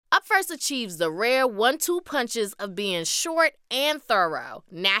First achieves the rare 1-2 punches of being short and thorough,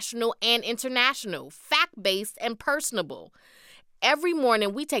 national and international, fact-based and personable. Every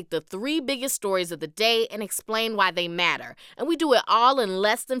morning, we take the 3 biggest stories of the day and explain why they matter. And we do it all in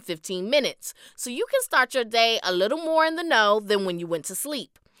less than 15 minutes. So you can start your day a little more in the know than when you went to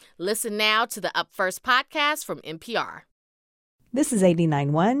sleep. Listen now to the Up First podcast from NPR. This is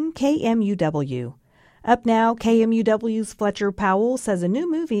 89.1 KMUW. Up now, KMUW's Fletcher Powell says a new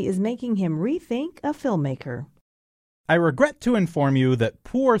movie is making him rethink a filmmaker. I regret to inform you that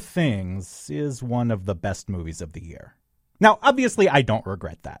Poor Things is one of the best movies of the year. Now, obviously, I don't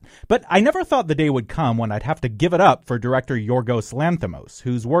regret that, but I never thought the day would come when I'd have to give it up for director Yorgos Lanthimos,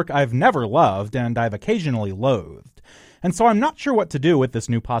 whose work I've never loved and I've occasionally loathed. And so I'm not sure what to do with this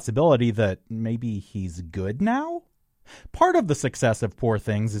new possibility that maybe he's good now? Part of the success of Poor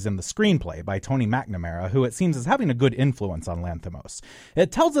Things is in the screenplay by Tony McNamara, who it seems is having a good influence on Lanthimos. It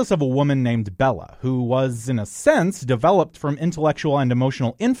tells us of a woman named Bella, who was, in a sense, developed from intellectual and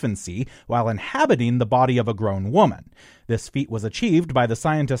emotional infancy while inhabiting the body of a grown woman. This feat was achieved by the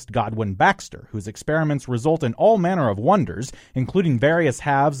scientist Godwin Baxter, whose experiments result in all manner of wonders, including various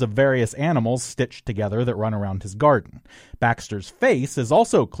halves of various animals stitched together that run around his garden. Baxter's face is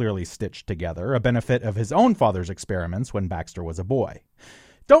also clearly stitched together, a benefit of his own father's experiments when Baxter was a boy.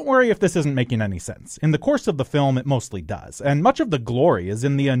 Don't worry if this isn't making any sense. In the course of the film, it mostly does, and much of the glory is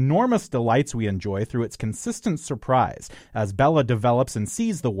in the enormous delights we enjoy through its consistent surprise as Bella develops and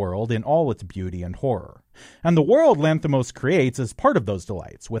sees the world in all its beauty and horror. And the world Lanthimos creates is part of those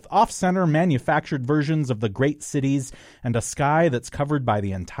delights, with off-center manufactured versions of the great cities and a sky that's covered by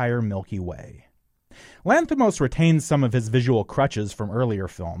the entire Milky Way. Lanthimos retains some of his visual crutches from earlier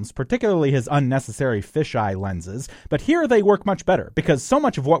films, particularly his unnecessary fisheye lenses, but here they work much better, because so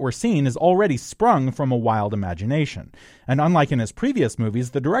much of what we're seeing is already sprung from a wild imagination. And unlike in his previous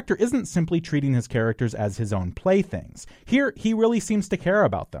movies, the director isn't simply treating his characters as his own playthings. Here, he really seems to care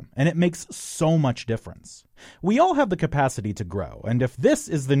about them, and it makes so much difference. We all have the capacity to grow, and if this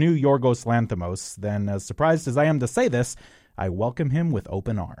is the new Yorgos Lanthimos, then as surprised as I am to say this, I welcome him with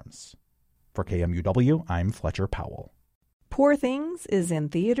open arms. For KMUW, I'm Fletcher Powell. Poor Things is in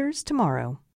theaters tomorrow.